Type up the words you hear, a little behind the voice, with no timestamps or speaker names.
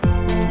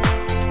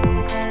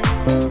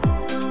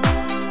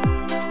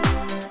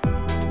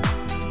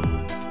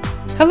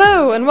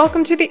Hello, and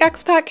welcome to the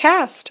Expat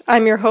Cast.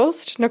 I'm your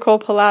host, Nicole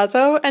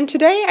Palazzo, and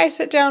today I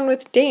sit down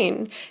with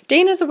Dane.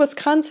 Dane is a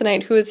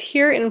Wisconsinite who is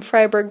here in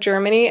Freiburg,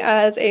 Germany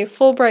as a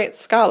Fulbright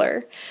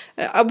scholar.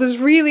 I was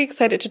really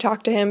excited to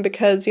talk to him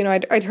because,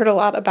 I'd heard a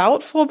lot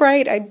about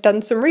Fulbright. I'd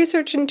done some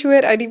research into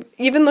it. I'd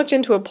even looked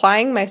into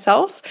applying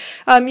myself,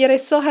 yet I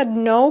still had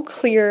no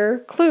clear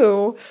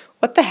clue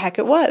what the heck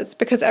it was,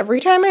 because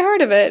every time I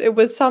heard of it, it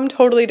was some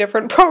totally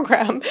different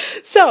program.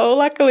 So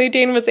luckily,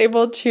 Dane was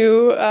able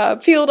to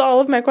field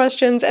all of my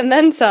questions and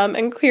then some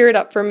and clear it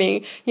up for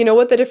me,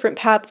 what the different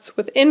paths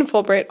within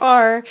Fulbright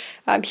are.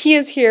 He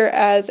is here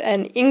as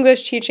an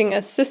English teaching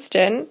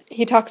assistant.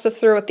 He talks us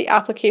through what the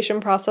application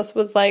process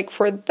was like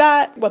for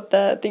that, what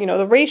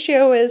the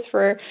ratio is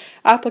for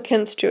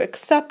applicants to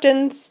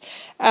acceptance.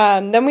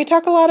 Then we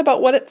talk a lot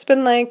about what it's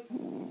been like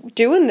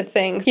doing the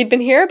thing. He'd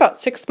been here about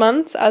 6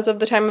 months as of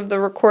the time of the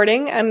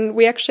recording, and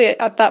we actually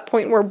at that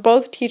point were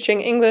both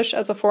teaching English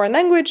as a foreign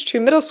language to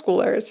middle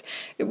schoolers.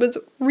 It was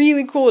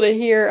really cool to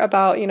hear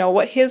about,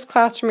 what his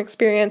classroom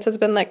experience has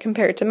been like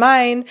compared to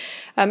mine,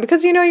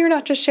 because, you're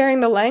not just sharing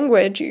the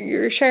language,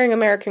 you're sharing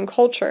American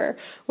culture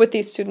with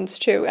these students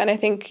too, and I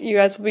think you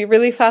guys will be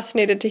really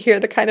fascinated to hear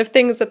the kind of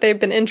things that they've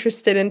been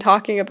interested in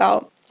talking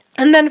about.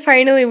 And then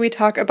finally, we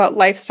talk about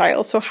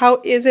lifestyle. So how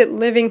is it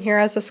living here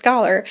as a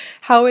scholar?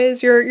 How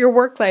is your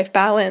work-life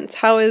balance?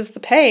 How is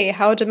the pay?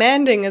 How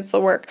demanding is the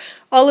work?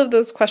 All of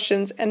those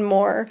questions and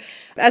more.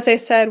 As I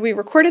said, we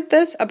recorded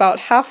this about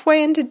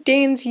halfway into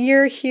Dane's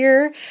year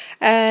here.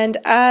 And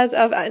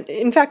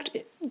in fact,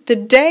 the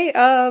day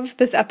of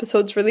this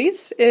episode's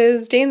release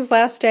is Dane's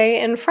last day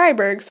in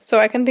Freiburg, so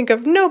I can think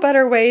of no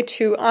better way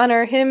to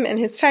honor him and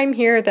his time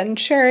here than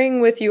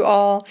sharing with you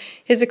all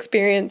his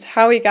experience,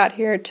 how he got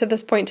here to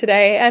this point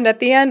today, and at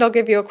the end I'll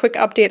give you a quick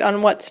update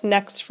on what's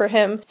next for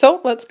him.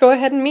 So let's go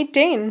ahead and meet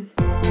Dane.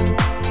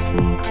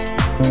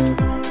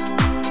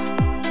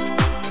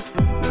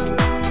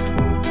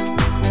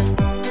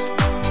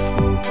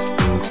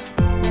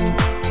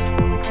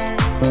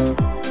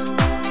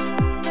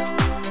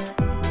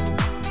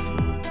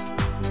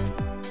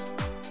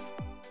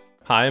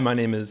 Hi, my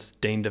name is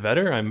Dane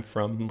DeVetter. I'm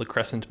from La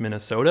Crescent,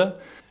 Minnesota.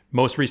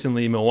 Most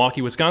recently,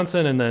 Milwaukee,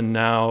 Wisconsin, and then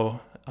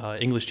now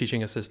English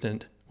teaching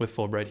assistant with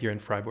Fulbright here in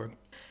Freiburg.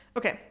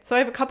 Okay, so I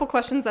have a couple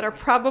questions that are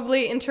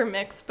probably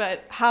intermixed,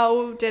 but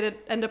how did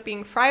it end up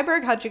being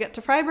Freiburg? How'd you get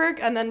to Freiburg?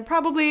 And then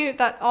probably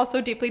that also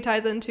deeply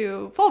ties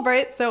into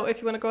Fulbright, so if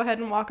you want to go ahead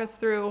and walk us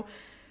through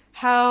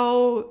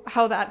how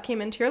that came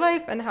into your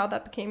life and how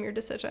that became your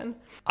decision.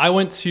 I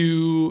went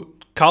to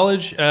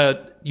college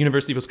at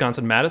University of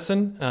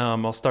Wisconsin-Madison.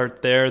 I'll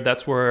start there.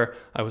 That's where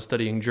I was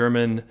studying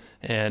German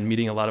and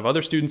meeting a lot of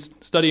other students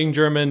studying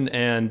German,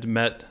 and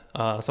met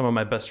some of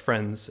my best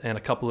friends, and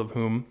a couple of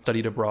whom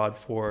studied abroad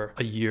for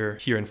a year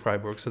here in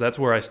Freiburg. So that's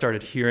where I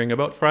started hearing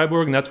about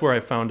Freiburg, and that's where I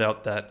found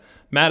out that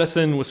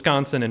Madison,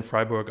 Wisconsin, and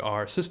Freiburg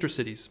are sister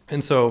cities.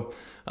 And so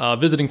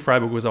visiting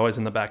Freiburg was always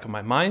in the back of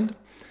my mind.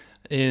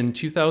 In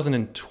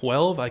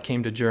 2012, I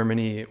came to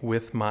Germany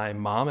with my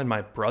mom and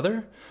my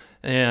brother.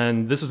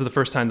 And this was the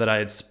first time that I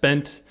had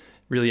spent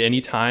really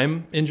any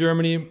time in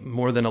Germany,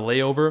 more than a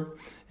layover.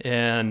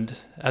 And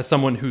as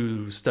someone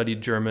who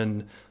studied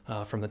German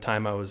from the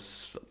time I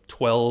was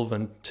 12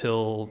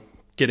 until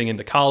getting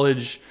into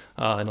college,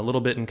 and a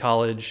little bit in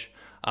college,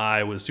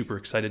 I was super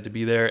excited to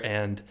be there.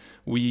 And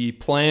we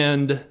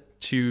planned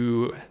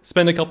to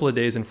spend a couple of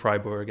days in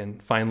Freiburg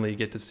and finally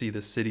get to see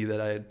this city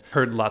that I had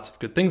heard lots of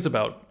good things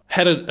about.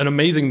 Had an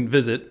amazing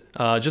visit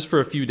just for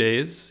a few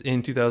days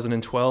in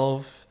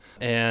 2012.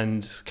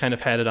 And kind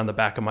of had it on the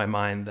back of my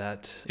mind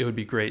that it would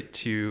be great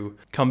to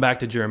come back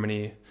to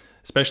Germany,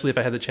 especially if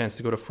I had the chance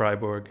to go to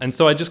Freiburg. And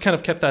so I just kind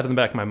of kept that in the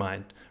back of my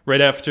mind.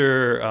 Right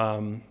after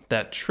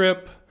that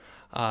trip,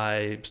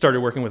 I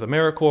started working with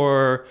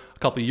AmeriCorps. A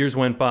couple of years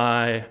went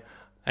by.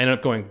 I ended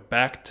up going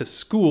back to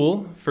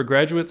school for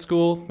graduate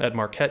school at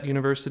Marquette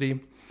University.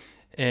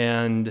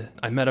 And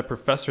I met a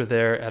professor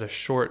there at a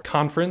short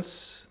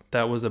conference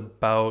that was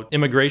about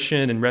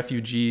immigration and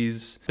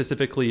refugees,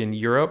 specifically in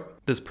Europe.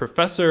 This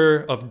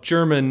professor of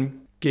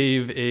German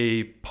gave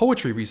a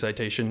poetry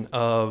recitation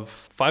of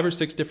 5 or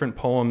 6 different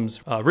poems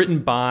written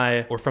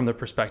by or from the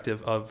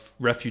perspective of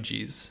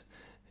refugees.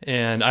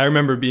 And I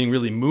remember being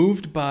really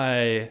moved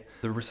by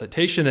the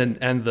recitation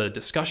and the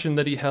discussion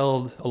that he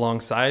held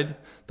alongside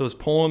those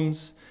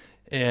poems.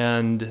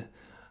 And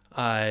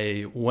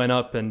I went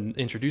up and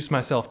introduced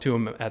myself to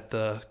him at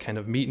the kind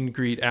of meet and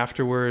greet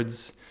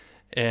afterwards,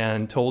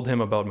 and told him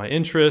about my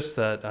interests,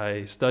 that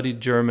I studied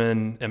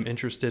German, am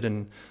interested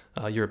in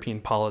European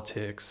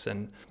politics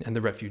and the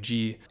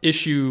refugee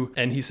issue.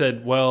 And he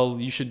said, well,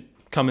 you should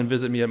come and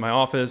visit me at my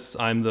office.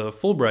 I'm the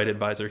Fulbright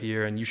advisor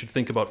here, and you should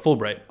think about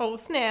Fulbright. Oh,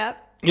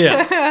 snap.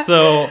 Yeah.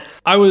 So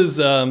I was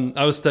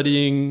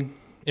studying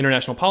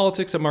international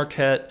politics at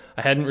Marquette.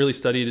 I hadn't really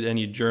studied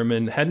any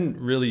German, hadn't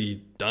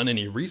really done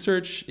any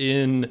research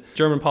in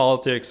German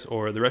politics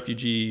or the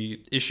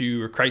refugee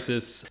issue or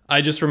crisis.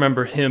 I just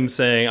remember him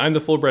saying, I'm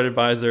the Fulbright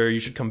advisor. You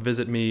should come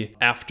visit me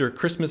after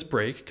Christmas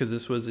break, because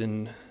this was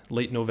in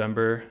late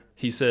November.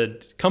 He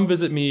said, come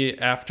visit me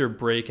after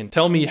break and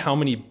tell me how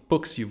many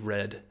books you've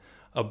read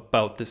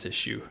about this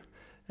issue.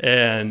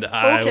 And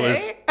I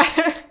was,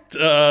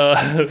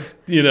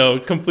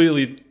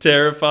 completely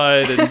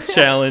terrified and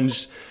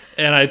challenged.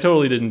 And I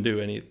totally didn't do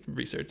any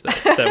research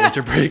that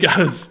winter break.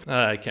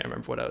 I can't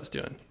remember what I was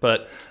doing,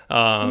 but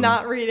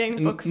not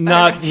reading books.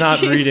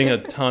 Not reading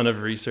a ton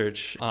of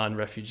research on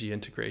refugee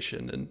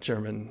integration and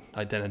German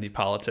identity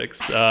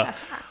politics.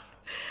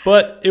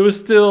 But it was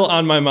still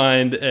on my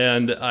mind,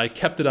 and I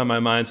kept it on my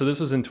mind. So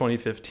this was in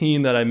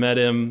 2015 that I met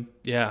him.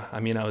 Yeah, I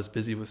mean, I was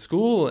busy with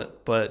school,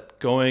 but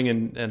going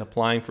and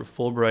applying for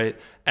Fulbright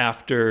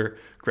after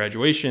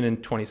graduation in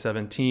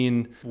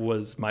 2017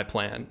 was my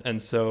plan.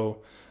 And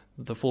so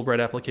the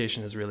Fulbright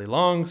application is really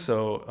long.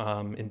 So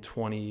in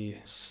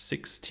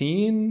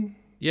 2016,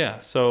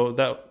 so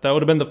that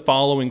would have been the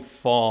following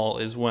fall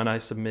is when I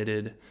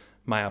submitted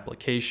my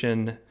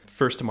application,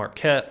 first to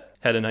Marquette.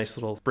 Had a nice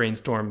little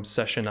brainstorm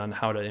session on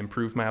how to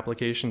improve my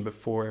application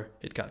before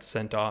it got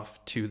sent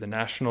off to the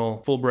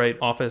National Fulbright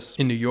office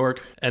in New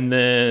York. And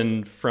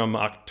then from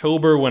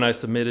October, when I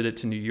submitted it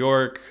to New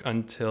York,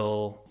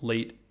 until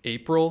late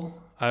April,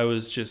 I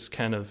was just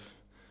kind of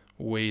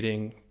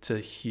waiting to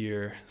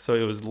hear. So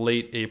it was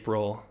late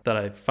April that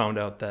I found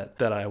out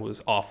that I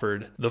was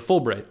offered the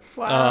Fulbright.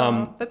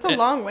 Wow, that's a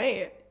long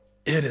wait.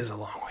 It is a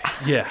long way.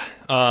 Yeah.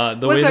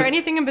 Was there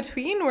anything in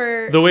between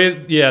where the way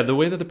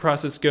that the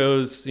process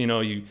goes,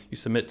 you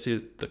submit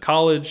to the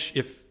college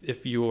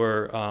if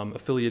you're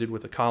affiliated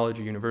with a college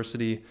or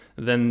university,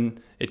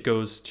 then it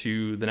goes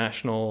to the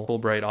National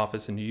Fulbright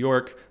office in New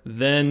York.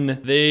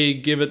 Then they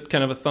give it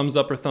kind of a thumbs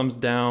up or thumbs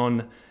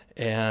down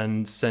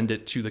and send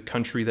it to the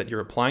country that you're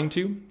applying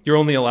to. You're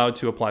only allowed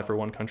to apply for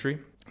one country.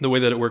 The way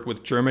that it worked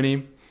with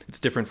Germany, it's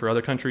different for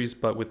other countries,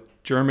 but with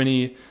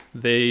Germany,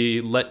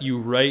 they let you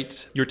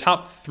write your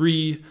top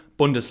 3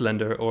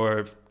 Bundesländer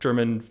or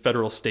German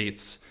federal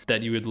states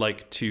that you would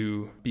like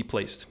to be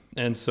placed.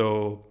 And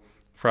so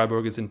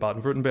Freiburg is in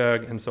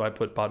Baden-Württemberg, and so I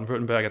put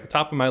Baden-Württemberg at the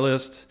top of my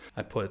list.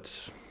 I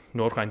put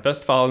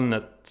Nordrhein-Westfalen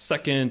at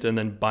second, and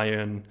then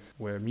Bayern,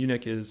 where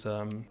Munich is.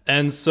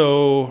 And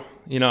so,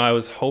 I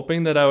was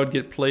hoping that I would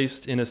get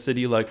placed in a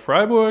city like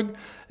Freiburg,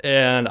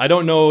 and I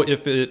don't know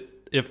if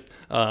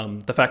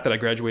the fact that I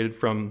graduated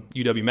from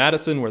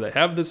UW-Madison, where they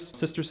have this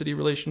sister city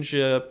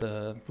relationship,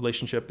 the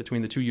relationship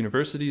between the two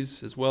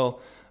universities as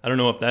well, I don't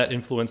know if that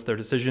influenced their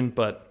decision,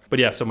 but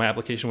yeah, so my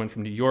application went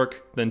from New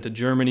York, then to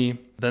Germany.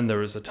 Then there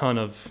was a ton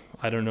of,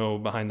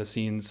 behind the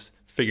scenes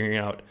figuring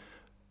out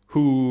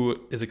who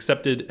is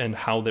accepted and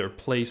how they're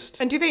placed.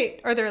 And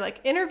are there like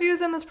interviews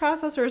in this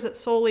process, or is it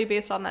solely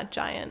based on that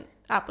giant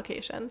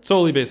application?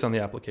 Solely based on the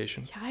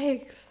application.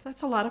 Yikes,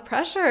 that's a lot of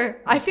pressure.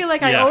 I feel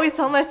like I always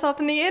tell myself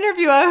in the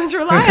interview I always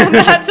rely on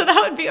that, so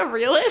that would be a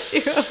real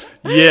issue.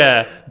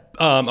 Yeah.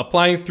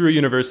 Applying through a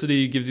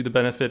university gives you the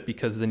benefit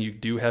because then you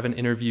do have an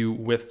interview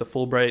with the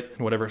Fulbright,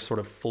 whatever sort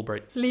of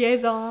Fulbright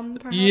liaison,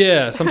 perhaps.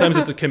 Yeah, sometimes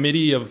it's a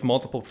committee of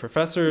multiple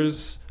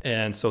professors,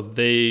 and so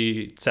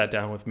they sat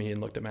down with me and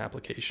looked at my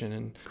application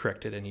and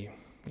corrected any,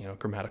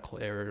 grammatical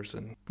errors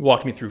and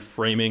walked me through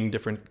framing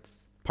different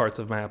parts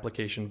of my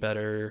application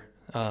better.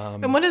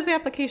 And what does the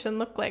application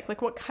look like?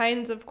 Like what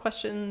kinds of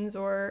questions,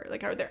 or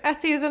like are there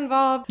essays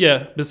involved?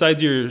 Yeah,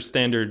 besides your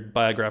standard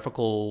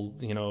biographical,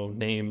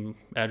 name,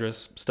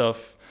 address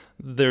stuff,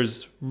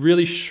 there's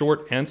really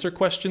short answer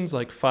questions,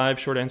 like 5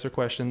 short answer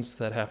questions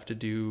that have to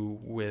do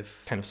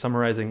with kind of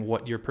summarizing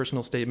what your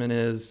personal statement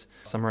is,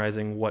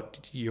 summarizing what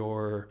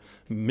your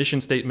mission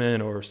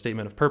statement or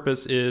statement of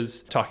purpose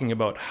is, talking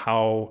about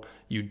how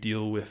you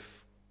deal with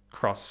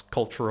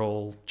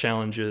cross-cultural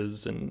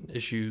challenges and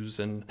issues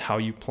and how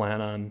you plan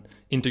on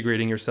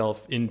integrating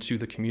yourself into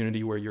the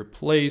community where you're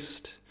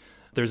placed.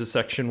 There's a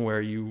section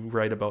where you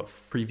write about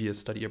previous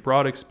study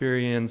abroad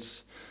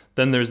experience.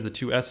 Then there's the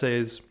 2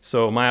 essays.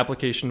 So my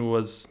application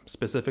was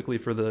specifically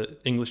for the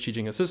English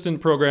Teaching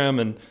Assistant program,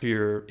 and if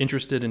you're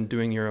interested in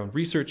doing your own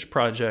research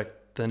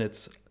project, then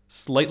it's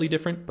slightly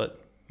different,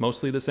 but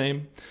mostly the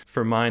same.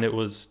 For mine, it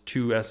was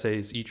 2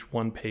 essays, each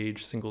 1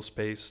 page, single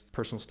space,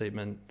 personal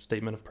statement,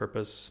 statement of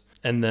purpose,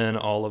 and then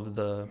all of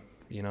the,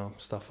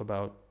 stuff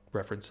about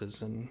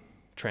references and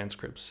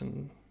transcripts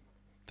and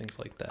things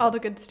like that. All the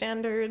good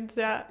standards,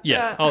 yeah.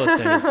 Yeah, all the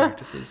standard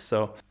practices.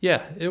 So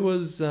yeah, it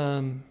was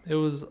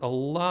a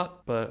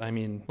lot, but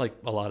like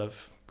a lot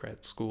of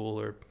grad school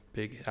or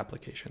big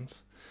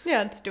applications.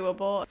 Yeah, it's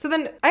doable. So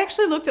then I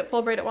actually looked at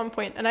Fulbright at one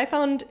point and I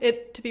found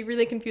it to be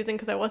really confusing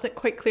because I wasn't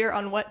quite clear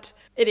on what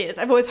it is.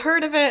 I've always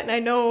heard of it and I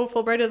know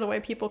Fulbright is a way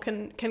people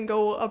can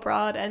go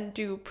abroad and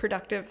do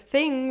productive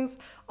things,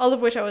 all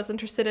of which I was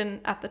interested in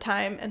at the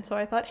time. And so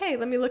I thought, hey,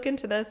 let me look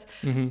into this.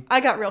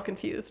 I got real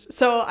confused.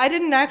 So I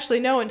didn't actually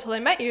know until I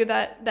met you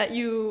that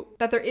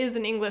there is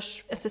an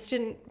English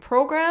assistant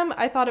program.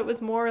 I thought it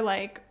was more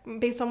like,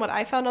 based on what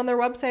I found on their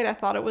website, I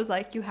thought it was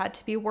like you had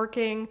to be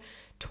working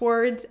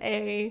towards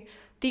a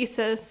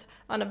thesis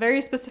on a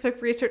very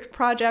specific research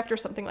project or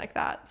something like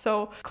that.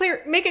 So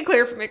make it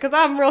clear for me because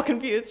I'm real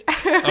confused.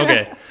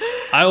 Okay,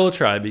 I will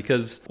try,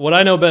 because what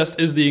I know best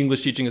is the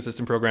English Teaching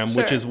Assistant Program,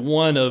 which is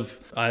one of,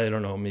 I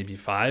don't know, maybe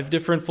 5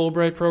 different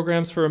Fulbright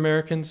programs for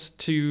Americans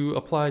to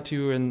apply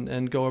to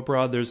and go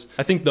abroad. There's,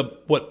 I think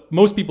what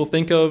most people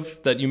think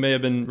of that you may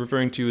have been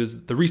referring to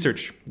is the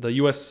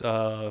U.S.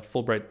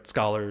 Fulbright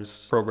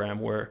Scholars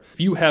Program, where if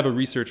you have a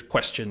research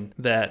question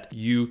that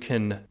you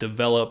can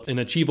develop an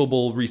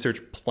achievable research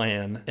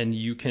plan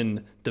and you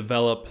can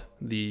develop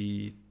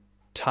the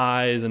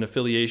ties and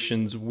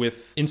affiliations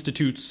with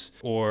institutes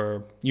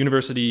or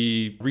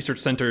university research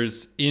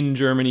centers in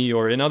Germany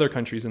or in other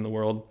countries in the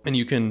world, and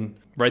you can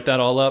write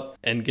that all up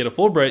and get a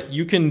Fulbright,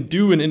 you can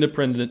do an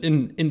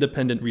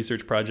independent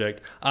research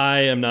project. I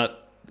am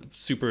not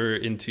super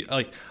into,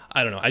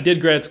 I don't know. I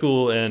did grad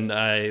school and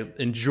I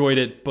enjoyed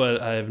it,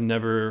 but I've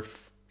never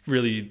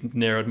really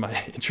narrowed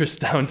my interest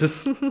down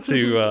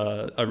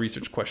to a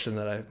research question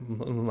that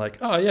I'm like,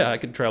 oh yeah, I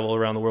could travel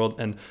around the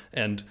world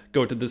and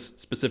go to this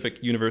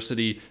specific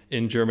university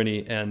in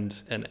Germany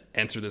and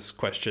answer this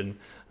question.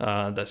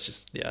 That's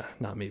just,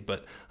 not me.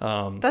 But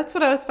that's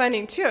what I was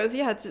finding too.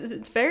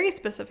 It's very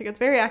specific. It's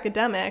very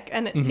academic,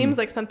 and it seems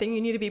like something you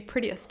need to be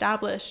pretty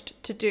established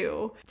to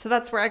do. So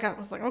that's where I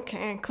was like,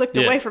 okay, and clicked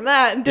away from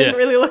that and didn't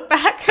really look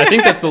back. I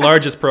think that's the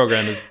largest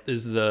program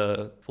is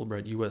the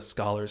Fulbright U.S.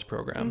 Scholars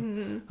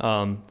Program.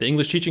 The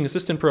English Teaching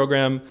Assistant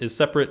Program is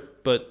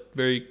separate but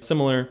very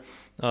similar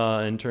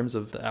in terms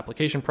of the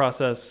application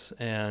process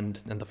and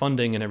the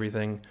funding and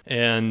everything.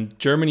 And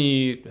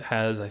Germany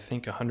has, I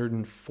think,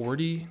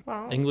 140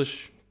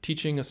 English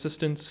teaching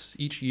assistants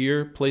each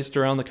year placed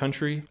around the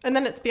country. And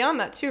then it's beyond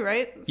that too,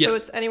 right? Yes. So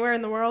it's anywhere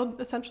in the world,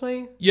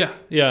 essentially? Yeah.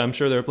 I'm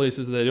sure there are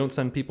places that they don't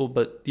send people,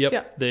 but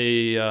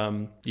they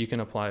you can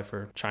apply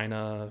for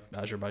China,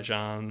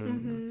 Azerbaijan,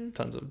 and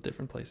tons of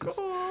different places.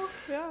 Cool.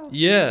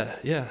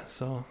 Yeah.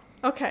 So...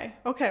 Okay,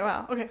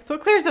 wow. Okay, so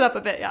it clears it up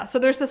a bit, yeah. So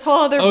there's this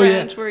whole other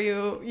branch where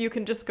you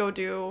can just go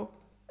do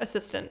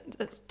assistant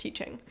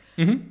teaching.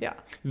 Yeah.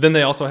 Then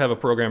they also have a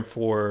program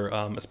for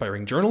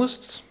aspiring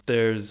journalists.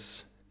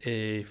 There's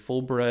a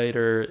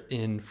Fulbrighter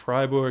in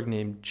Freiburg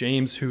named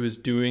James who is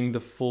doing the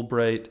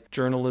Fulbright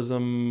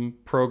journalism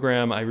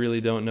program. I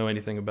really don't know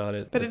anything about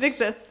it. But it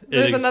exists.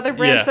 There's another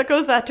branch that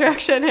goes that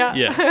direction,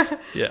 Yeah.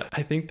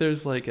 I think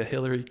there's like a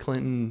Hillary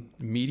Clinton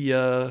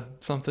media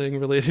something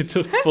related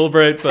to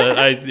Fulbright, but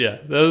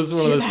that was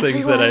one of those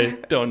things that I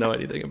don't know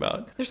anything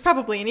about. There's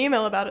probably an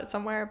email about it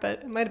somewhere,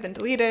 but it might have been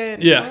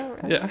deleted.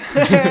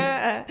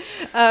 Yeah.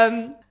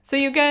 So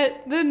you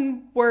get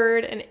the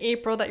word in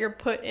April that you're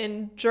put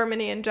in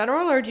Germany in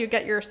general, or do you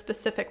get your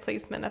specific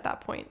placement at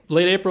that point?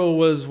 Late April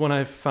was when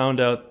I found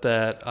out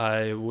that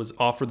I was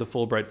offered the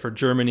Fulbright for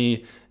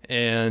Germany,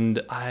 and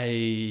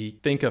I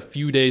think a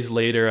few days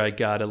later I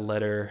got a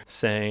letter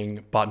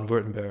saying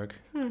Baden-Württemberg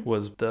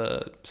was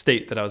the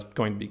state that I was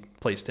going to be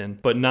placed in,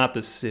 but not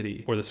the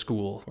city or the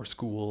school or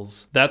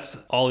schools. That's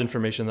all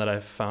information that I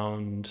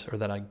found or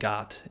that I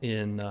got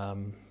in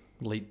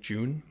late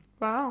June.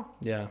 Wow.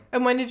 Yeah.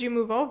 And when did you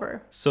move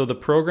over? So the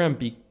program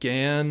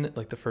began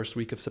like the first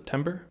week of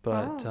September,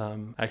 but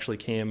actually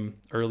came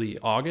early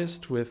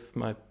August with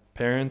my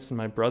parents and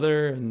my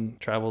brother and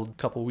traveled a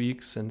couple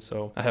weeks. And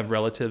so I have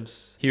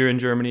relatives here in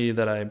Germany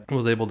that I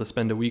was able to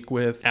spend a week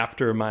with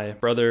after my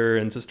brother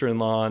and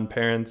sister-in-law and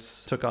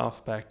parents took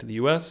off back to the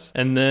US.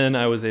 And then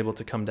I was able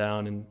to come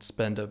down and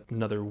spend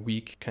another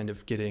week kind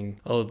of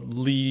getting a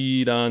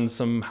lead on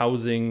some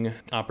housing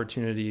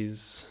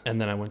opportunities. And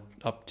then I went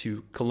up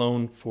to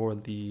Cologne for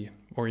the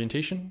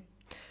orientation.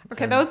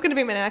 Okay, that was going to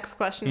be my next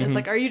question. Is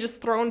like, are you just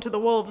thrown to the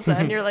wolves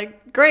and you're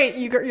like, great,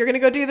 you're going to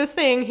go do this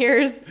thing.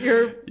 Here's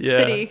your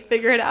city,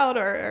 figure it out.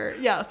 Or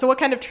so what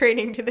kind of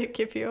training do they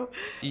give you?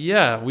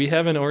 Yeah, we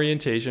had an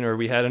orientation.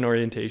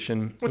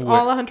 With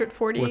all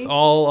 140? With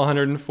all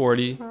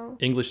 140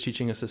 English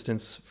teaching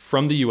assistants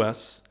from the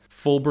U.S.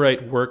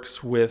 Fulbright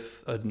works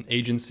with an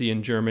agency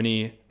in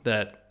Germany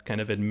that kind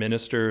of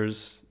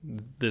administers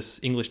this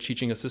English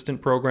teaching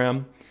assistant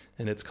program,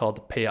 and it's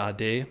called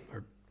PAD,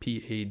 or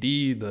PAD,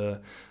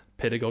 the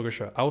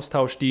Pädagogischer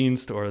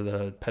Austauschdienst, or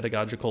the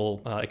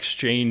Pedagogical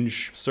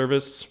Exchange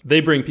Service. They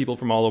bring people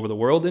from all over the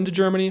world into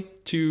Germany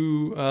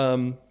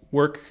to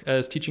work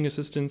as teaching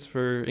assistants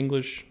for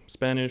English,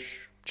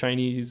 Spanish,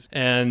 Chinese.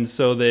 And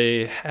so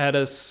they had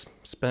us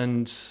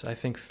spend, I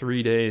think,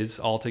 3 days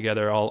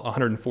altogether, all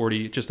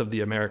 140 just of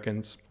the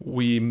Americans.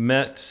 We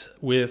met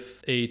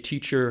with a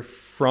teacher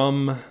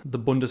from the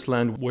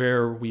Bundesland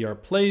where we are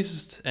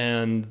placed,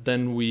 and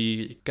then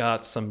we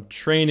got some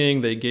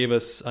training. They gave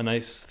us a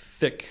nice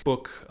thick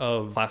book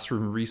of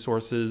classroom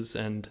resources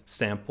and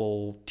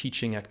sample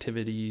teaching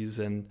activities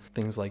and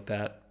things like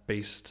that,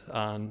 based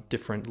on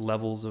different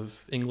levels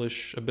of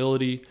English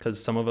ability,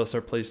 because some of us are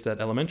placed at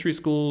elementary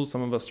schools,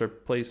 some of us are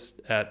placed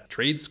at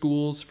trade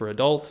schools for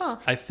adults.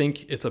 I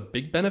think it's a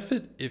big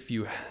benefit if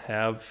you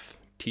have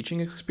teaching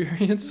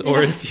experience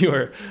or if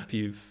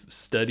you've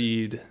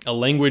studied a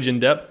language in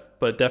depth,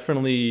 but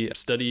definitely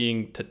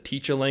studying to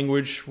teach a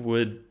language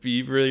would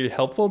be really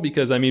helpful,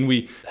 because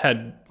we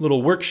had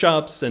little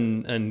workshops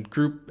and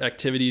group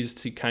activities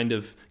to kind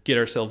of get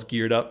ourselves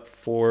geared up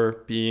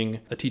for being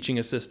a teaching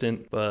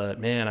assistant. But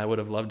man, I would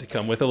have loved to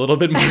come with a little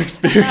bit more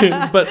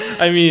experience. But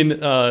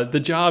the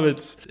job,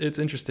 it's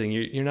interesting.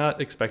 You're not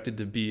expected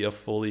to be a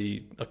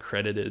fully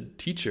accredited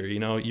teacher.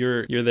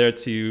 You're there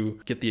to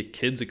get the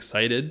kids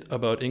excited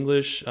about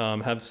English,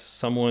 have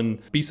someone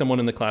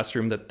in the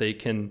classroom that they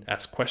can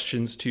ask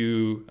questions to.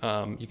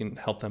 You can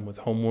help them with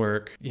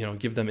homework,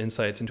 give them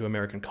insights into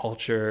American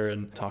culture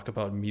and talk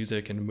about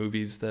music and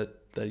movies that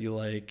you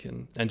like,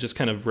 and just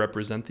kind of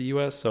represent the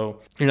U.S.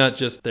 So you're not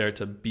just there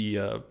to be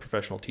a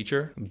professional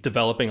teacher.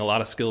 Developing a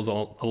lot of skills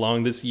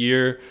along this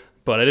year,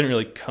 but I didn't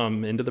really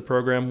come into the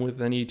program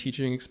with any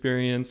teaching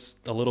experience.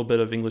 A little bit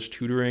of English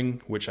tutoring,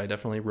 which I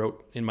definitely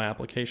wrote in my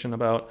application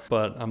about,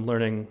 but I'm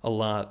learning a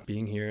lot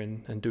being here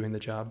and doing the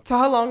job. So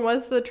how long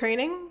was the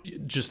training?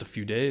 Just a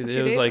few days.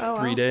 It was like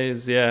 3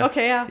 days. Yeah.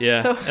 Okay, yeah.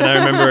 Yeah. So and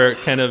I remember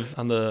kind of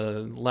on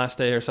the last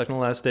day or second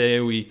to last day,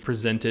 we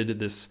presented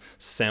this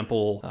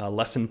sample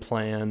lesson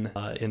plan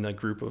in a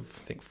group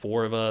of, I think,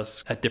 4 of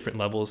us at different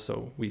levels.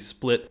 So we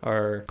split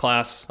our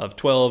class of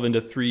 12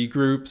 into 3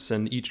 groups,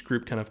 and each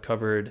group kind of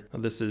covered,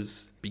 this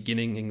is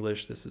beginning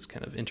English, this is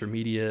kind of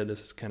intermediate,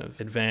 this is kind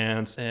of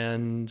advanced.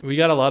 And we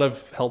got a lot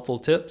of helpful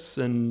tips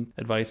and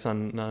advice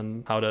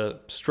on how to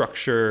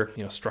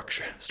structuring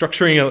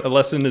a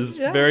lesson is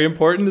very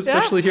important,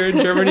 especially here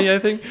in Germany, I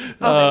think.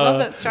 I love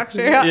that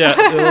structure. Yeah,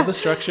 I love the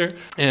structure.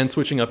 And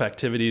switching up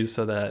activities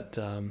so that,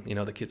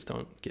 the kids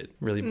don't get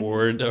really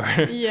bored or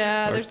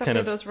there's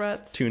definitely those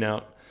ruts. Tune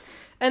out.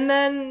 And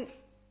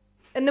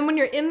then when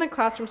you're in the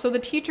classroom, so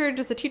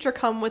does the teacher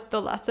come with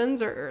the lessons,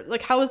 or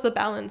like how is the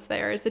balance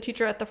there? Is the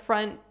teacher at the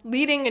front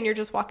leading and you're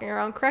just walking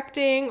around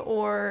correcting,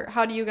 or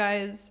how do you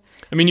guys?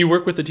 You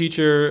work with the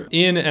teacher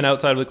in and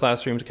outside of the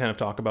classroom to kind of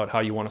talk about how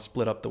you want to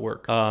split up the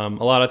work. A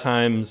lot of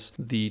times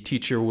the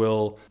teacher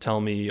will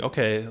tell me,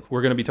 okay,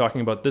 we're going to be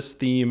talking about this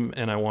theme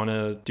and I want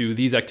to do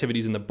these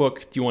activities in the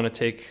book. Do you want to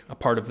take a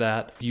part of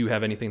that? Do you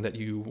have anything that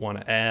you want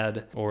to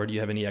add? Or do you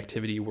have any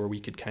activity where we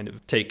could kind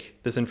of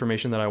take this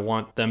information that I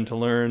want them to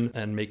learn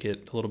and make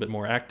it a little bit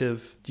more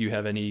active? Do you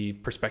have any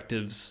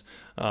perspectives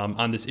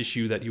on this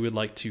issue that you would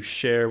like to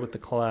share with the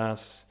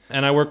class?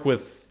 And I work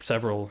with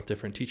several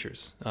different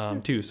teachers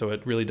too, so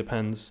it really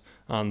depends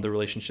on the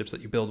relationships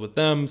that you build with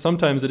them.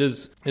 Sometimes it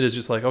is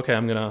just like, okay,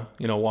 I'm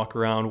gonna walk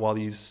around while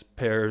these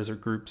pairs or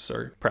groups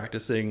are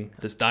practicing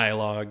this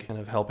dialogue, kind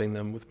of helping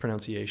them with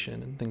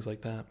pronunciation and things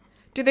like that.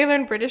 Do they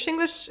learn British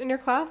English in your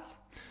classes?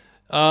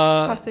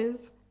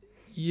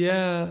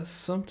 Yeah,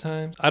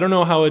 sometimes. I don't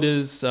know how it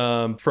is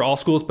for all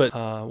schools, but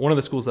one of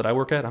the schools that I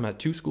work at, I'm at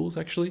 2 schools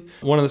actually.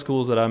 One of the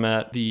schools that I'm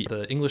at, the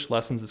English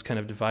lessons is kind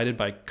of divided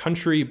by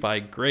country, by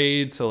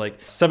grade. So like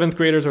 7th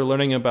graders are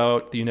learning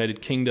about the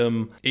United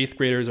Kingdom, 8th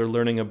graders are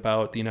learning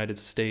about the United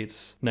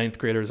States, 9th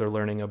graders are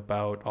learning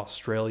about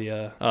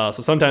Australia.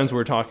 So sometimes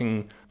we're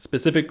talking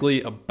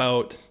specifically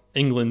about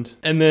England.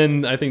 And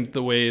then I think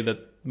the way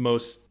that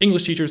most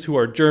English teachers who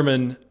are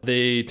German,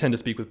 they tend to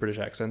speak with British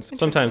accents.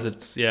 Sometimes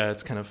it's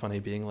kind of funny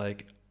being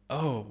like,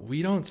 oh,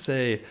 we don't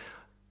say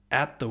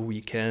at the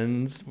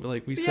weekends,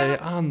 like we say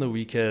on the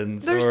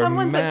weekends. There's or some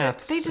ones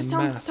maths that they just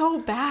sound so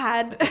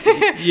bad.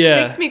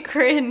 Yeah. Makes me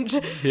cringe.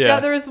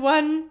 Yeah, there was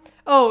one,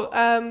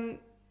 I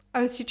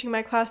was teaching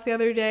my class the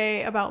other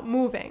day about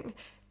moving,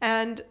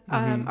 and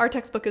our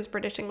textbook is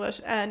British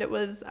English, and it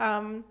was,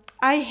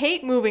 I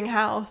hate moving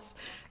house.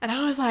 And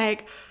I was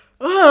like,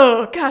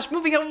 oh gosh,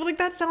 moving out, like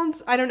that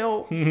sounds, I don't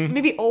know,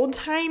 maybe old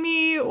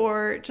timey,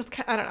 or just,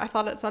 I don't know, I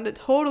thought it sounded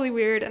totally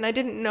weird, and I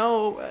didn't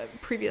know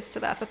previous to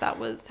that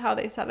was how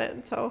they said it.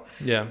 And so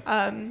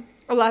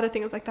a lot of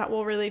things like that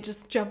will really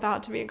just jump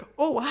out to me and go,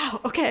 oh wow,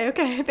 okay,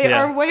 they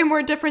are way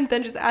more different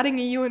than just adding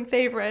a you in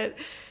favorite.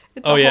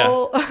 It's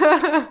whole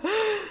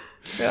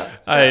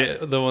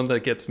the one that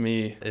gets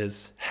me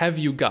is have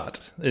you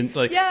got, and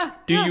like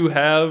do you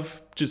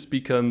have just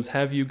becomes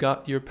have you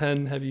got your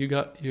pen, have you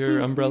got your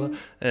umbrella,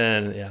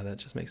 and that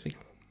just makes me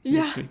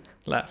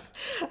laugh.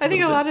 I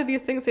think a lot of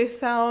these things, they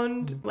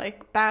sound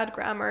like bad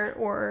grammar,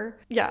 or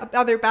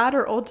either bad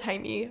or old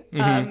timey,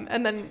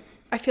 and then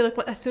I feel like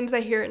as soon as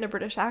I hear it in a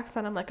British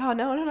accent, I'm like, oh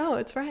no,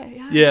 it's right.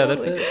 Yeah,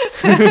 totally.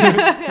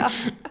 That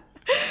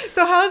fits.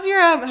 So how's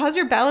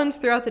your balance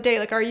throughout the day?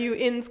 Like, are you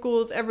in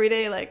schools every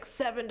day, like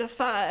 7 to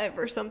 5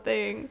 or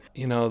something?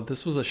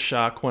 This was a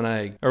shock when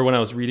I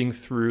was reading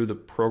through the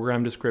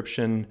program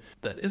description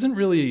that isn't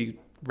really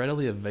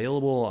readily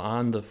available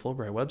on the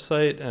Fulbright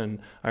website. And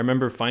I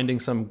remember finding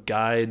some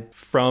guide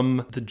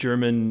from the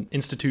German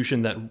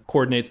institution that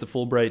coordinates the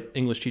Fulbright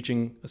English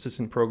Teaching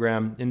Assistant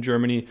Program in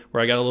Germany,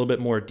 where I got a little bit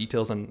more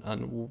details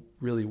on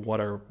really what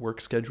our work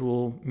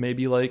schedule may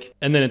be like.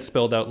 And then it's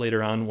spelled out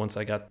later on once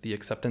I got the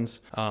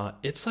acceptance.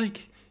 It's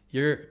like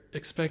you're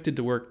expected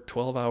to work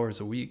 12 hours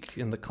a week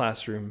in the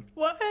classroom.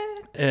 What?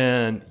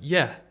 And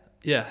yeah.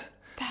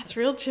 That's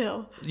real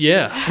chill.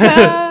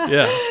 Yeah.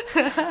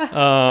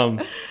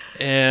 Yeah.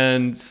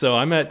 And so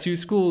I'm at 2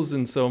 schools,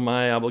 and so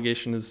my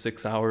obligation is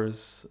 6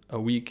 hours a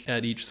week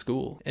at each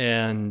school.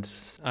 And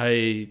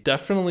I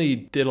definitely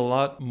did a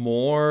lot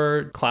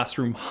more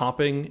classroom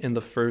hopping in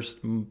the first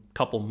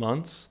couple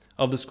months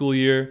of the school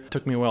year. It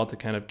took me a while to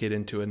kind of get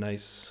into a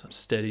nice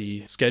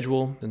steady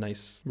schedule, the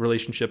nice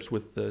relationships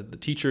with the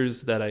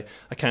teachers that I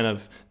kind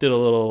of did a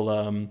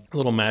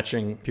little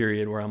matching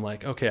period where I'm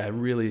like, okay, I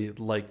really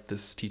like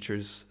this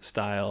teacher's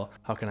style.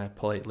 How can I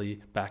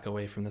politely back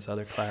away from this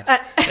other class?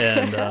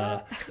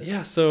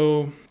 And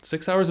so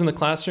 6 hours in the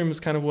classroom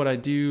is kind of what I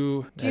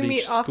do. Do you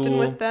meet often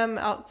with them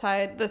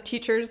outside, the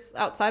teachers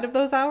outside of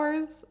those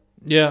hours?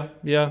 Yeah.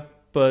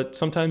 But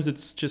sometimes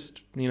it's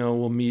just,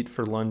 we'll meet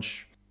for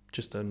lunch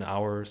just an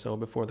hour or so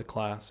before the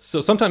class. So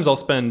sometimes I'll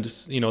spend,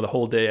 the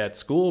whole day at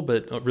school,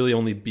 but really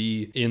only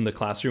be in the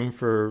classroom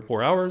for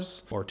 4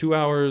 hours or 2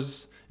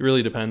 hours. It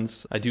really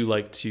depends. I do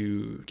like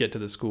to get to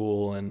the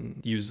school and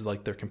use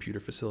like their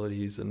computer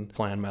facilities and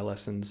plan my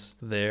lessons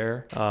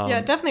there. Yeah,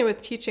 definitely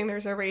with teaching,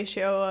 there's a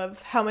ratio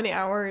of how many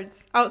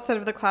hours outside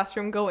of the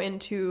classroom go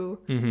into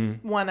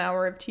 1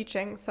 hour of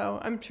teaching. So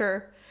I'm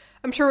sure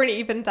when it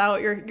evens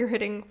out, you're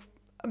hitting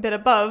a bit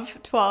above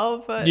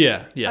 12. But,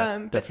 yeah,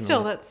 definitely.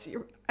 But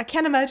still, I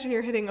can't imagine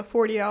you're hitting a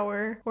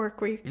 40-hour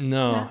work week.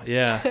 No,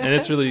 yeah. And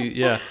it's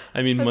really,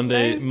 I mean,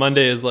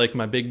 Monday is like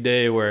my big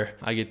day where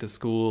I get to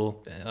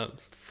school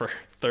for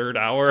third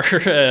hour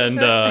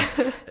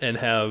and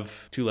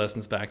have 2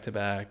 lessons back to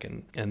back.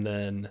 And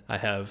then I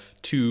have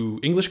 2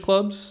 English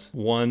clubs,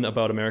 one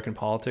about American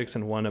politics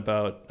and one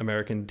about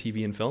American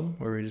TV and film,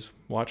 where we just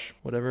watch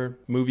whatever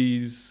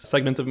movies,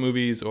 segments of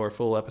movies or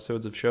full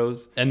episodes of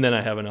shows. And then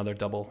I have another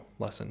double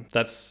lesson.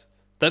 That's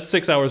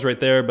 6 hours right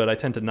there, but I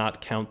tend to not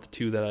count the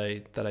 2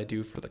 that I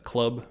do for the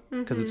club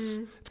because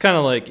it's kind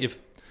of like if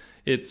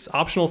it's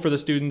optional for the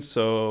students,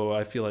 so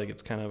I feel like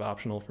it's kind of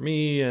optional for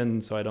me,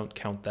 and so I don't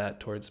count that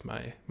towards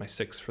my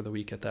 6 for the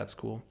week at that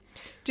school.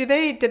 Did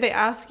they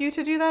ask you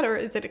to do that, or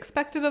is it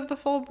expected of the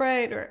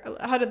Fulbright, or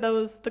how did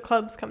the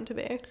clubs come to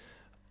be?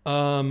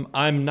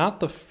 I'm not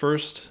the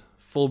first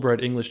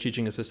Fulbright English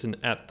teaching assistant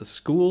at the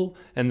school,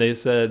 and they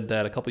said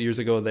that a couple years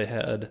ago they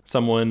had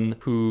someone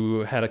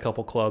who had a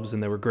couple clubs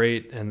and they were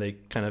great, and they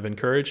kind of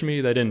encouraged me.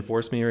 They didn't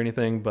force me or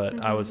anything,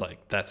 but I was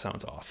like, that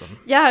sounds awesome.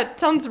 Yeah, it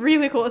sounds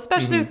really cool,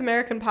 especially with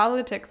American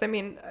politics. I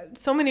mean,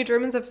 so many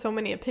Germans have so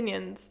many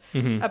opinions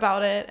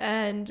about it,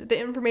 and the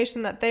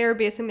information that they are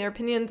basing their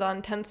opinions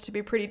on tends to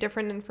be pretty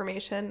different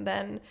information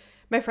than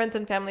my friends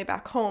and family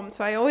back home.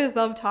 So I always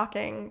love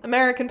talking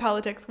American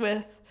politics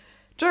with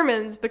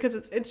Germans because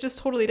it's just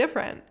totally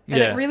different,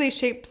 and it really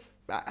shapes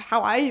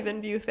how I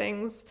even view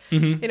things.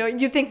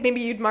 You think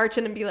maybe you'd march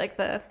in and be like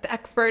the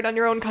expert on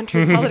your own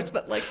country's politics,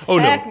 but like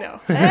heck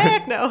no.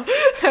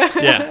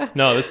 Yeah,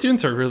 no, the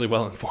students are really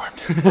well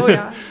informed. Oh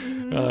yeah.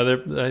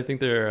 I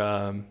think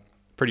they're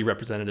pretty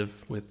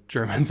representative with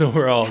Germans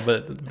overall,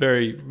 but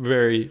very,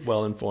 very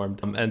well informed.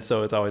 And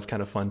so it's always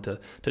kind of fun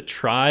to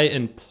try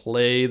and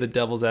play the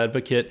devil's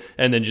advocate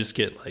and then just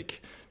get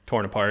like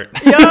torn apart.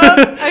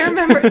 Yeah, I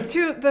remember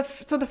too. The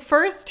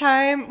first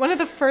time, one of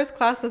the first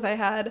classes I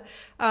had,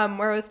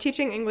 where I was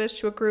teaching English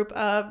to a group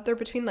of, they're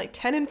between like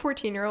 10 and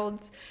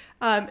 14-year-olds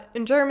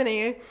in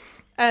Germany,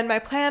 and my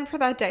plan for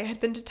that day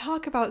had been to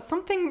talk about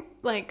something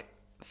like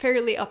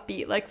fairly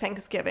upbeat, like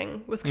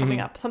Thanksgiving was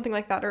coming up, something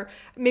like that, or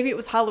maybe it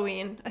was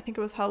Halloween. I think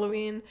it was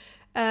Halloween.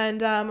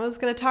 And I was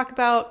going to talk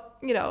about,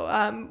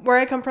 where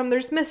I come from,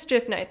 there's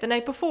mischief night the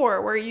night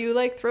before where you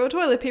like throw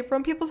toilet paper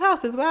on people's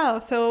houses. Wow,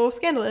 so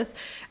scandalous.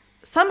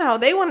 Somehow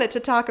they wanted to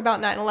talk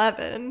about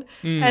 9/11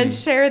 and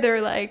share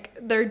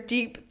their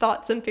deep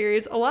thoughts and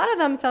fears. A lot of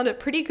them sounded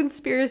pretty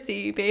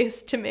conspiracy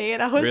based to me,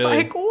 and I was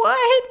like,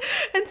 what?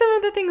 And some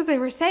of the things they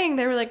were saying,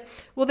 they were like,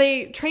 well,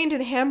 they trained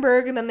in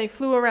Hamburg and then they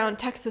flew around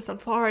Texas and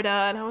Florida,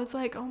 and I was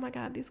like, oh my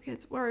God, these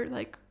kids were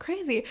like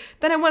crazy.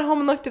 Then I went home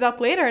and looked it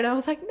up later, and I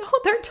was like, no,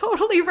 they're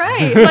totally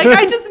right. Like,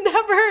 I just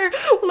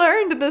never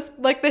learned this,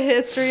 like the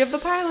history of the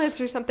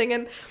pilots or something.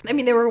 And I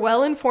mean, they were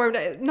well informed.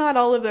 Not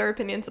all of their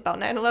opinions about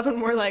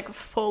 9/11 were like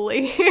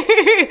fully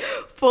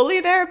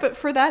there, but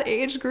for that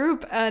age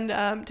group,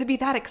 and to be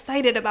that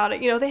excited about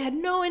it, they had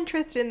no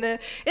interest in the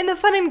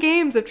fun and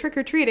games of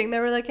trick-or-treating. They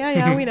were like,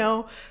 yeah, we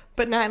know,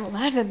 But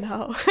 9/11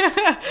 though.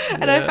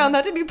 And I found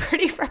that to be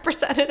pretty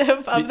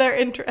representative of their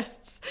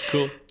interests.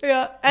 Cool.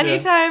 Yeah.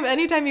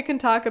 Anytime you can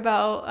talk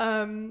about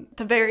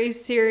the very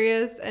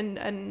serious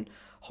and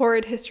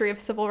horrid history of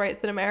civil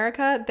rights in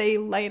America, they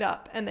light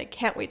up and they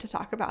can't wait to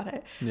talk about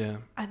it. Yeah.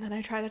 And then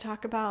I try to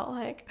talk about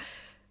like,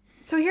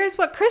 so here's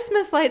what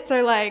Christmas lights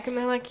are like. And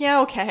they're like,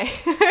 yeah, okay.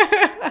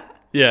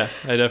 Yeah,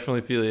 I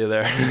definitely feel you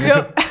there.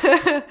 Yep.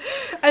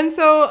 And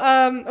so,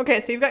 okay,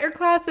 so you've got your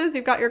classes,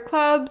 you've got your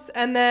clubs,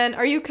 and then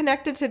are you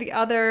connected to the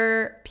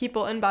other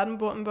people in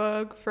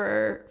Baden-Württemberg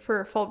for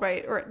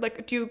Fulbright? Or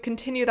like, do you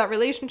continue that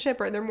relationship?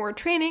 Are there more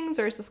trainings,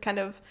 or is this kind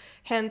of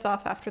hands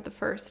off after the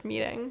first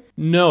meeting?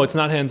 No, it's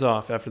not hands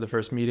off after the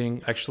first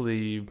meeting.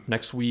 Actually,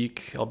 next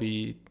week I'll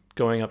be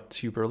going up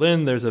to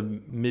Berlin. There's a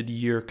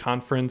mid-year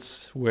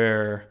conference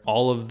where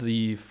all of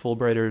the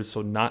Fulbrighters,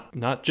 so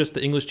not just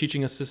the English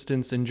teaching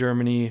assistants in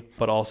Germany,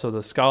 but also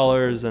the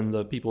scholars and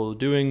the people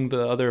doing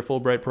the other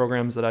Fulbright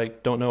programs that I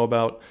don't know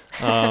about,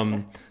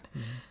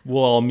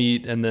 we'll all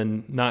meet. And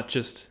then not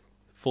just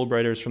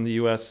Fulbrighters from the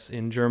US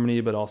in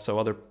Germany, but also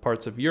other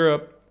parts of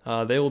Europe.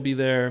 They will be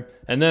there.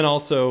 And then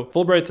also,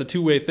 Fulbright's a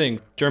two-way thing.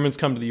 Germans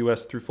come to the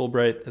U.S. through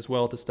Fulbright as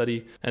well to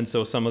study. And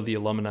so some of the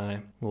alumni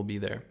will be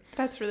there.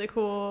 That's really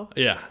cool.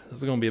 Yeah, this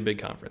is going to be a big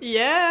conference.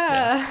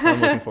 Yeah.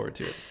 I'm looking forward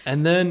to it.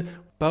 And then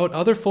about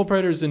other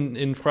Fulbrighters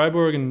in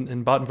Freiburg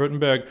and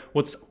Baden-Württemberg,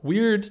 what's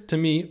weird to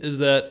me is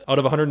that out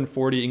of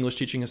 140 English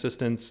teaching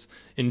assistants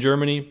in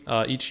Germany,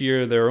 each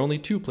year there are only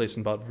 2 placed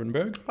in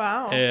Baden-Württemberg.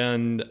 Wow.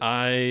 And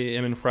I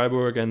am in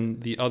Freiburg, and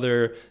the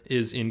other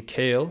is in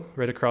Kehl,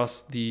 right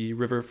across the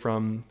river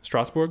from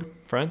Strasbourg,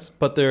 France.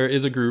 But there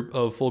is a group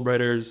of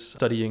Fulbrighters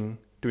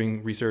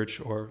doing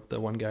research, or the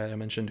one guy I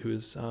mentioned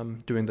who's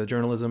doing the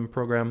journalism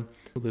program,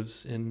 who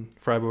lives in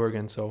Freiburg.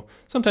 And so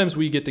sometimes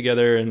we get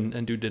together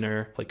and do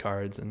dinner, play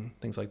cards and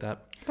things like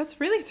that.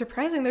 That's really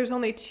surprising. There's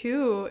only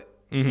 2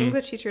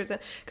 English teachers.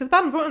 Because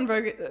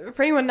Baden-Württemberg,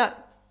 for anyone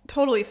not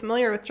totally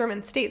familiar with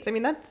German states, I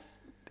mean,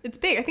 it's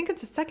big. I think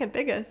it's the second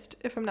biggest,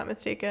 if I'm not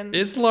mistaken.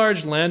 It's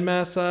large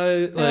landmass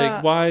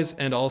wise,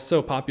 and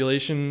also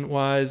population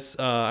wise.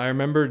 I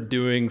remember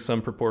doing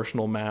some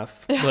proportional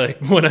math, like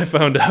when I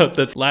found out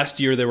that last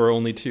year there were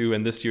only 2,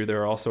 and this year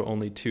there are also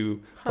only 2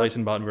 placed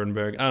in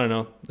Baden-Württemberg. I don't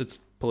know. It's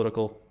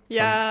political.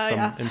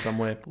 In some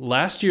way.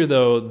 Last year,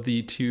 though,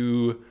 the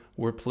 2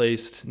 were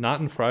placed not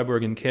in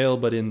Freiburg and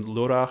Kehl, but in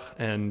Lörrach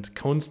and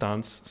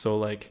Konstanz. So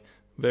like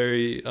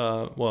very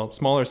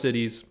smaller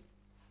cities.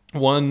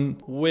 One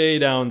way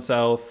down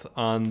south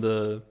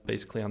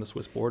basically on the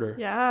Swiss border.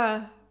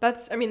 Yeah,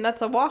 that's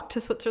a walk to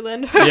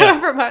Switzerland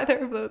from either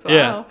of those. Wow.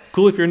 Yeah,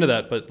 cool if you're into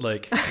that, but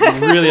like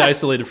really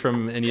isolated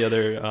from any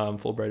other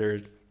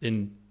Fulbrighter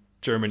in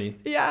Germany.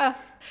 Yeah,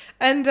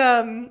 and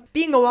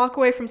being a walk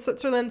away from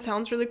Switzerland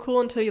sounds really cool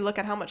until you look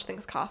at how much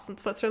things cost in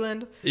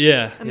Switzerland.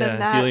 Yeah, and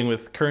then dealing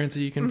with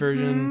currency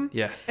conversion.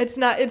 Yeah,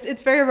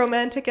 it's very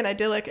romantic and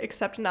idyllic,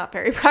 except not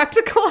very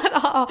practical at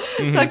all.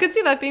 So I could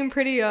see that being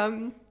pretty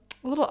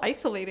a little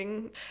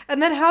isolating.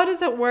 And then how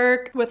does it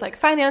work with like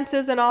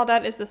finances and all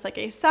that? Is this like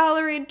a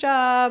salaried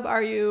job?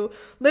 Are you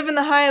living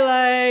the high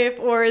life?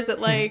 Or is it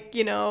like,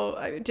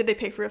 did they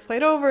pay for your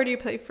flight over? Do you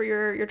pay for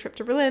your trip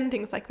to Berlin?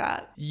 Things like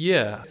that.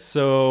 Yeah.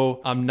 So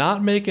I'm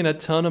not making a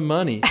ton of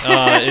money.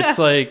 It's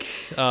like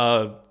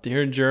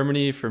here in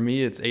Germany, for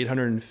me, it's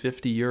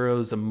 850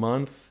 euros a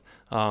month.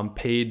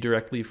 Paid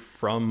directly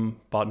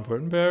from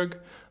Baden-Württemberg.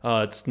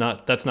 That's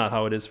not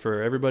how it is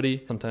for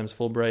everybody. Sometimes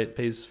Fulbright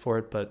pays for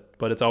it,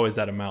 but it's always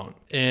that amount.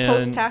 And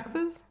post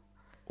taxes?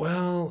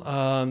 Well,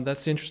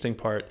 that's the interesting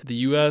part. The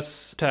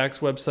U.S. tax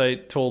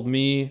website told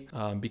me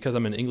because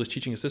I'm an English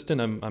teaching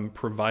assistant, I'm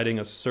providing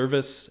a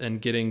service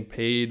and getting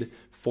paid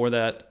for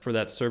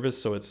that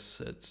service. So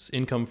it's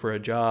income for a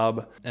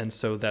job, and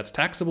so that's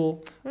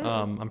taxable.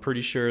 I'm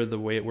pretty sure the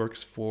way it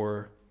works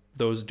for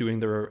those doing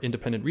their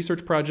independent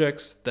research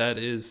projects, that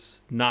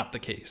is not the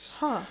case.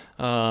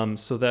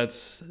 So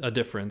that's a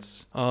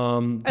difference.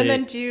 And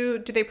then do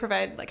they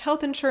provide like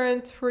health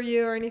insurance for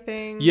you or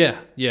anything? Yeah.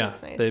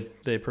 That's nice.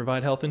 They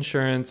provide health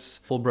insurance.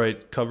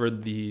 Fulbright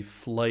covered the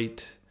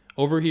flight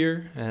over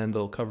here, and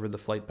they'll cover the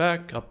flight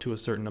back up to a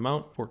certain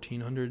amount,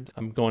 $1,400.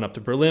 I'm going up to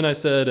Berlin, I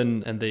said,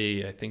 and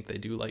I think they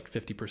do like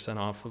 50%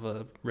 off of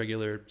a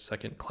regular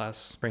second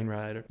class train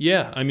ride.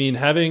 Yeah, I mean,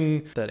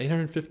 having that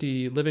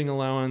 $850 living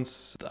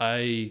allowance,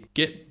 I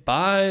get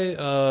by,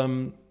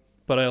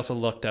 but I also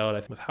lucked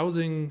out with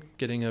housing,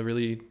 getting a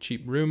really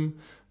cheap room.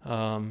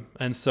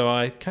 And so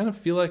I kind of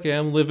feel like I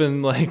am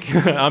living like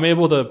I'm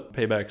able to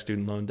pay back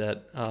student loan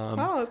debt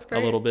that's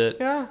great. A little bit.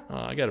 Yeah.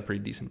 I got a pretty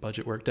decent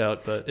budget worked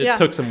out, but it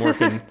took some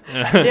working.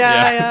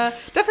 Yeah.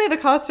 Definitely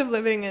the cost of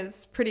living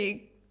is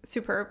pretty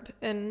superb.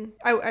 And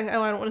I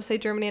don't want to say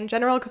Germany in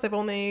general because I've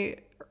only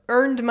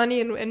earned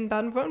money in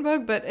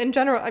Baden-Württemberg, but in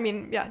general, I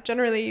mean,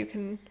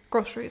 generally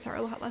groceries are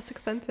a lot less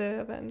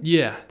expensive. And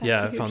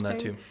I found that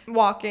too.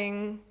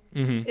 Walking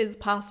is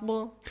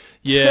possible.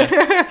 Yeah.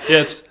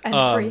 It's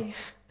and free.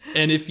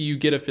 And if you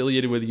get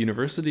affiliated with a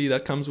university,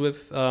 that comes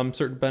with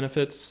certain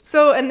benefits.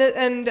 So, and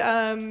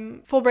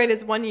Fulbright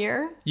is 1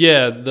 year?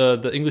 Yeah,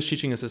 the English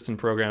Teaching Assistant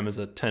program is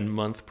a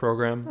 10-month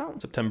program. Oh.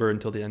 September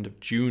until the end of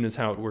June is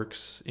how it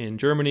works in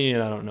Germany,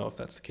 and I don't know if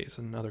that's the case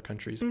in other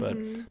countries, but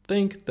I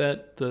think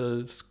that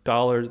the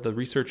scholars, the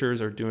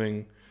researchers are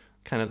doing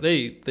kind of,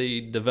 they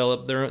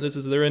develop this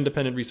is their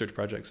independent research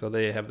project, so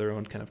they have their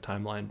own kind of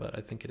timeline, but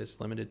I think it is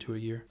limited to a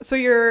year. So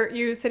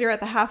you said you're at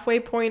the halfway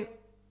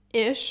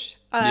point-ish.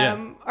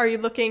 Are you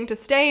looking to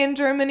stay in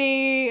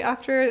Germany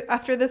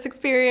after this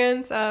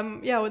experience?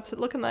 What's it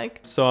looking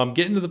like? So I'm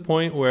getting to the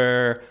point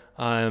where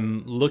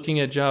I'm looking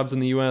at jobs in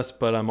the US,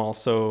 but I'm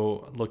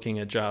also looking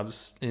at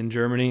jobs in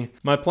Germany.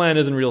 My plan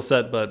isn't real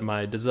set, but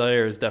my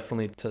desire is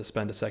definitely to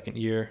spend a second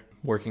year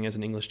working as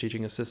an English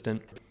teaching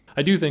assistant.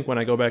 I do think when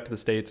I go back to the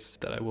States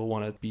that I will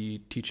want to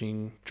be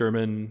teaching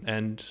German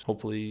and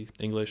hopefully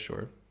English,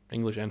 or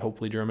English and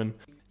hopefully German.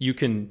 You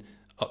can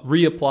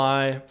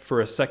reapply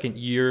for a second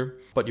year,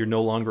 but you're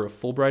no longer a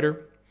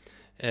Fulbrighter.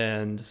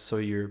 And so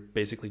you're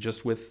basically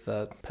just with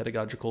the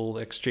pedagogical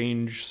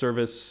exchange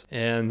service.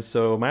 And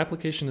so my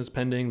application is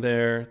pending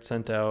there. It's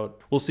sent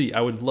out. We'll see.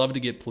 I would love to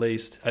get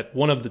placed at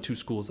one of the two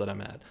schools that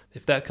I'm at.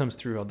 If that comes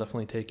through, I'll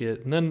definitely take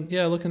it. And then,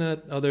 looking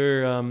at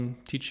other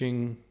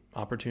teaching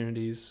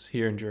opportunities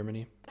here in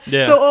Germany.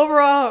 Yeah. So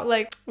overall,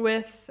 like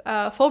with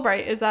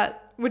Fulbright,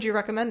 would you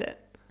recommend it?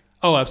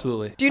 Oh,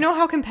 absolutely. Do you know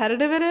how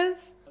competitive it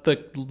is?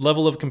 The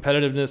level of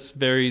competitiveness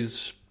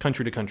varies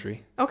country to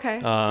country.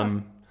 Okay.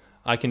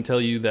 I can tell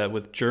you that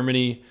with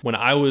Germany, when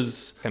I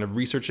was kind of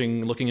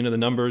researching, looking into the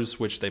numbers,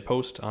 which they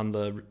post on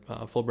the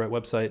Fulbright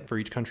website for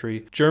each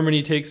country,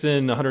 Germany takes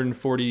in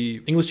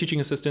 140 English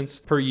teaching assistants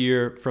per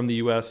year from the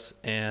US,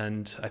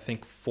 and I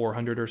think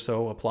 400 or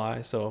so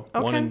apply. So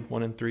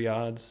one in three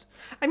odds.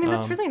 I mean,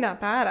 that's really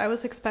not bad. I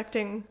was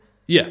expecting.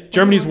 Yeah,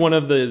 Germany's one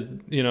of the,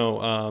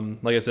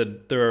 like I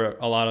said, there are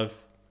a lot of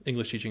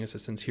English teaching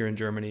assistants here in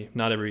Germany.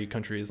 Not every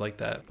country is like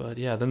that. But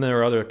yeah, then there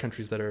are other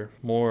countries that are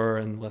more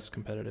and less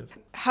competitive.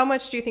 How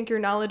much do you think your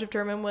knowledge of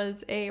German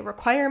was a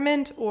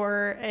requirement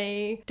or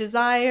a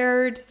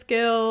desired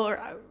skill? Or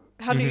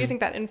how do you think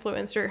that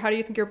influenced, or how do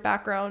you think your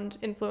background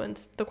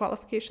influenced the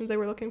qualifications they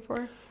were looking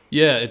for?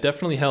 Yeah, it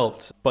definitely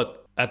helped.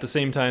 But at the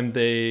same time,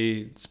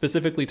 they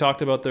specifically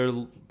talked about their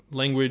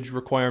language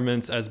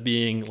requirements as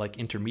being like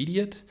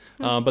intermediate.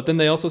 But then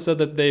they also said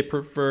that they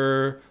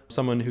prefer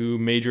someone who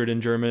majored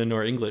in German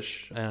or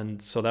English. And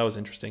so that was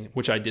interesting,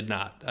 which I did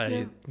not.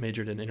 I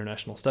majored in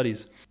international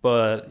studies.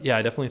 But yeah,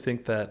 I definitely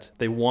think that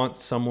they want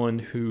someone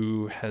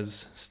who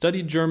has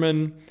studied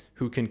German,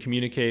 who can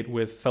communicate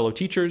with fellow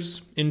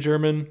teachers in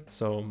German.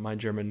 So my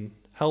German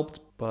helped,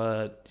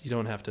 but you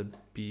don't have to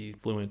be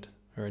fluent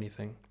or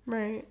anything.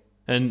 Right.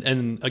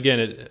 And again,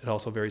 it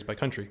also varies by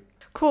country.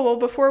 Cool. Well,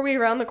 before we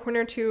round the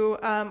corner to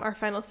our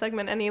final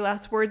segment, any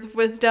last words of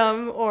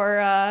wisdom or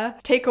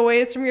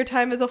takeaways from your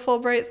time as a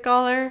Fulbright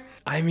scholar?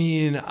 I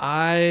mean,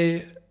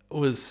 I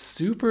was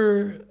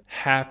super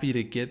happy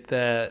to get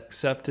that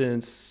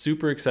acceptance,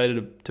 super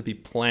excited to be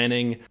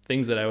planning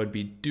things that I would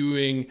be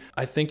doing.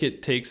 I think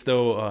it takes,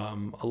 though,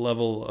 a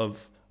level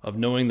of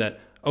knowing that,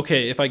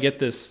 okay, if I get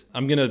this,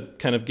 I'm going to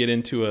kind of get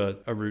into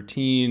a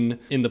routine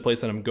in the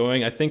place that I'm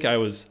going. I think I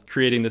was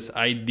creating this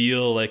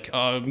ideal, like,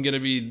 oh, I'm going to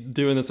be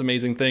doing this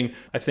amazing thing.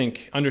 I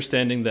think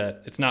understanding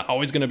that it's not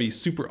always going to be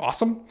super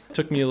awesome. It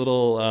took me a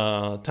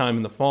little time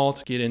in the fall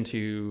to get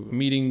into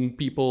meeting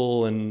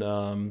people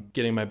and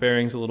getting my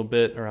bearings a little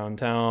bit around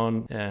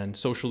town and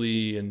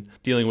socially and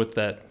dealing with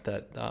that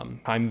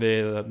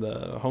Heimweh,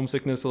 the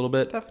homesickness a little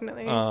bit.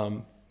 Definitely.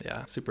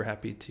 Yeah, super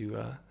happy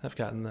to have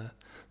gotten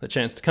the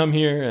chance to come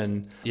here,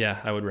 and yeah,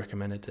 I would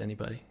recommend it to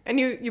anybody. And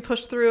you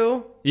push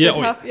through.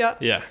 Yeah,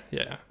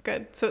 Yeah.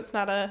 Good. So it's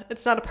not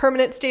a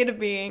permanent state of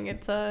being.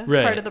 It's a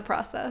part of the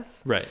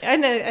process. Right.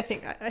 And I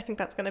think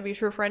that's going to be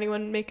true for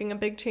anyone making a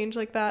big change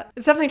like that.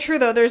 It's definitely true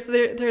though.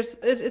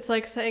 It's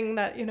like saying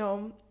that,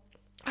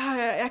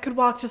 I could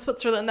walk to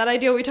Switzerland. That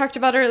idea we talked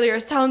about earlier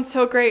sounds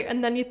so great,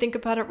 and then you think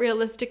about it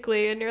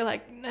realistically, and you're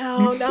like,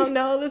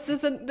 no, this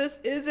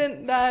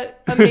isn't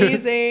that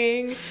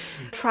amazing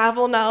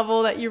travel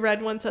novel that you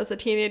read once as a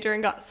teenager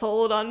and got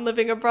sold on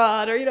living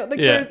abroad, or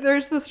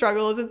there's the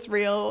struggles. It's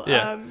real.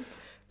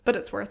 But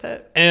it's worth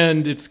it.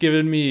 And it's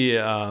given me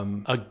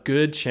a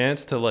good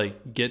chance to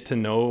like get to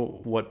know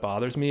what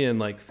bothers me and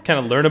like kind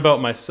of learn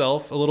about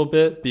myself a little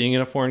bit, being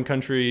in a foreign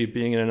country,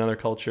 being in another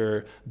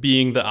culture,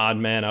 being the odd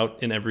man out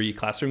in every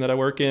classroom that I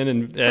work in,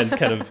 and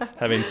kind of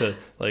having to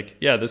like,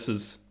 yeah, this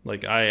is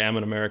like, I am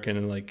an American,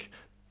 and like,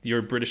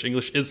 your British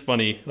English is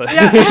funny.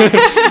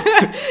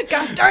 Yeah.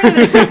 Gosh darn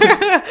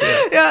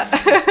it.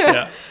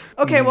 Yeah.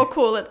 Okay, well,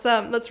 cool.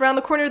 Let's round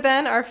the corner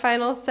then. Our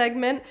final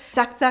segment,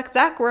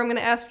 Zach, where I'm going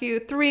to ask you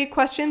 3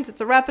 questions.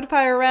 It's a rapid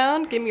fire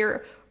round. Give me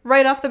your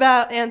right off the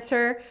bat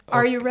answer.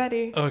 Are you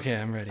ready? Okay,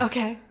 I'm ready.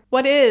 Okay.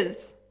 What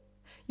is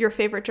your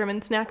favorite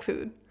German snack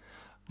food?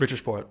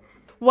 Rittersport.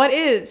 What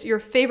is your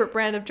favorite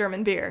brand of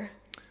German beer?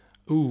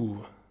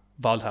 Ooh,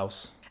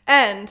 Waldhaus.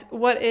 And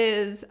what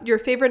is your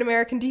favorite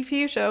American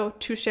TV show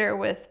to share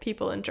with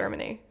people in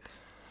Germany?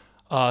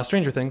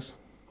 Stranger Things.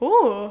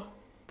 Ooh,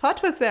 plot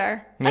twist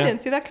there. Yeah. I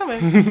didn't see that coming.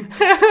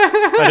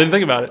 I didn't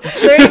think about it.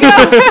 There you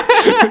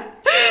go.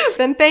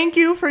 Then thank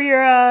you for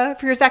your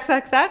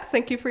XXX.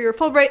 Thank you for your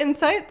Fulbright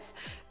insights.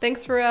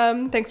 Thanks for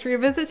your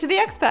visit to the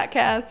Expat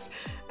Cast.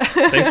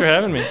 Thanks for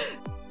having me.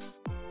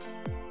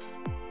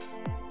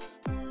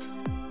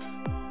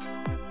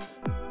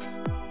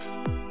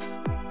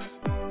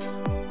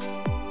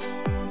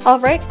 All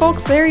right,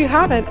 folks, there you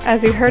have it.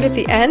 As you heard at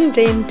the end,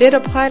 Dane did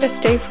apply to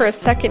stay for a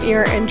second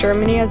year in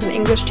Germany as an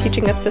English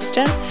teaching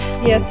assistant.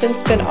 He has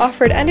since been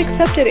offered and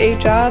accepted a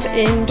job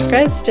in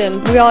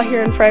Dresden. We all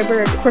here in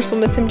Freiburg, of course, will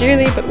miss him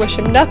dearly, but wish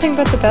him nothing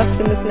but the best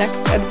in this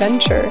next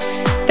adventure.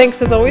 Thanks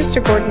as always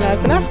to Gordon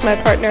Azenach,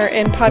 my partner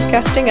in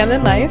podcasting and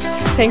in life.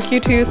 Thank you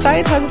to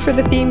Side Hub for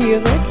the theme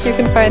music. You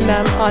can find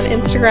them on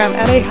Instagram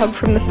at A Hub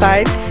from the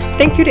Side.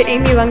 Thank you to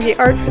Amy Lungi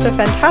Art for the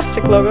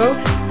fantastic logo.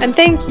 And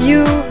thank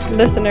you,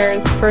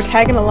 listeners, for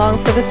tagging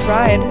along for this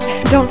ride.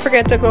 Don't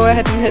forget to go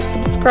ahead and hit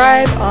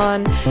subscribe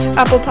on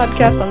Apple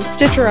Podcasts, on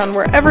Stitcher, on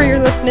wherever you're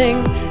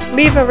listening.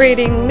 Leave a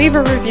rating, leave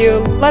a review,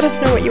 let us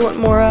know what you want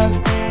more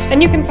of.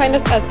 And you can find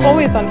us, as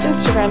always, on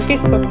Instagram,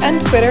 Facebook, and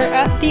Twitter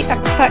at the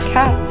Expat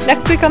Cast.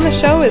 Next week on the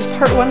show is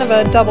part 1 of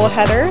a double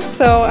header.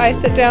 So I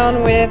sit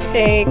down with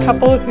a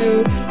couple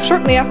who,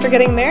 shortly after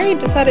getting married,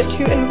 decided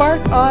to embark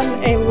on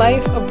a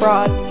life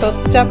abroad. So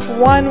step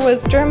 1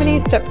 was Germany,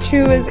 step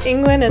 2 is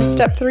England, and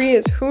step 3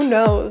 is who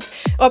knows.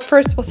 Up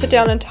first, we'll sit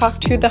down and talk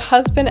to the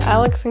husband,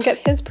 Alex, and get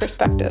his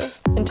perspective.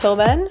 Until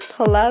then,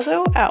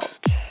 Palazzo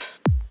out.